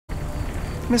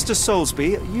Mr.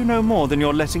 Solsby, you know more than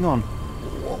you're letting on.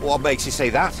 What makes you say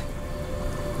that?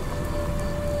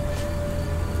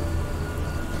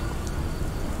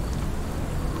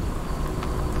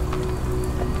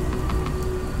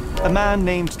 A man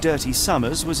named Dirty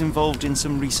Summers was involved in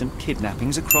some recent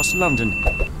kidnappings across London.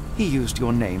 He used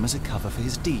your name as a cover for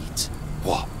his deeds.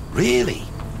 What? Really?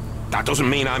 That doesn't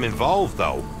mean I'm involved,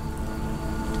 though.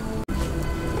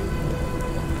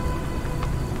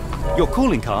 Your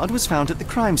calling card was found at the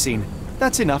crime scene.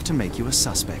 That's enough to make you a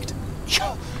suspect.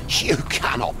 You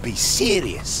cannot be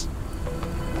serious.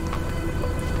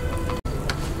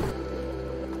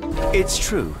 It's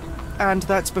true. And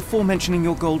that's before mentioning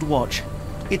your gold watch.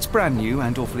 It's brand new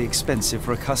and awfully expensive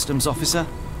for a customs officer.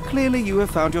 Clearly you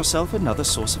have found yourself another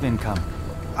source of income.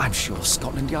 I'm sure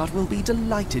Scotland Yard will be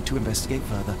delighted to investigate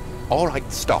further. All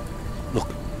right, stop. Look,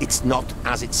 it's not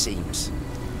as it seems.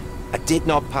 I did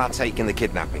not partake in the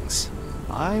kidnappings.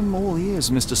 I'm all ears,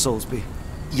 Mr. Solsby.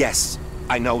 Yes,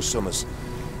 I know Summers.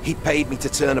 He paid me to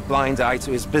turn a blind eye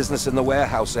to his business in the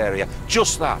warehouse area.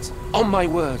 Just that, on my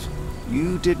word.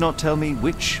 You did not tell me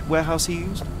which warehouse he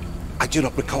used? I do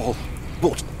not recall,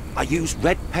 but I used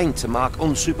red paint to mark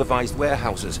unsupervised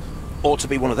warehouses. Ought to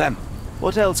be one of them.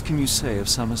 What else can you say of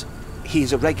Summers?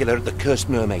 He's a regular at the Cursed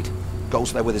Mermaid.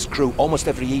 Goes there with his crew almost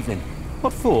every evening.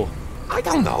 What for? I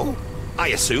don't know. I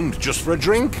assumed just for a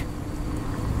drink.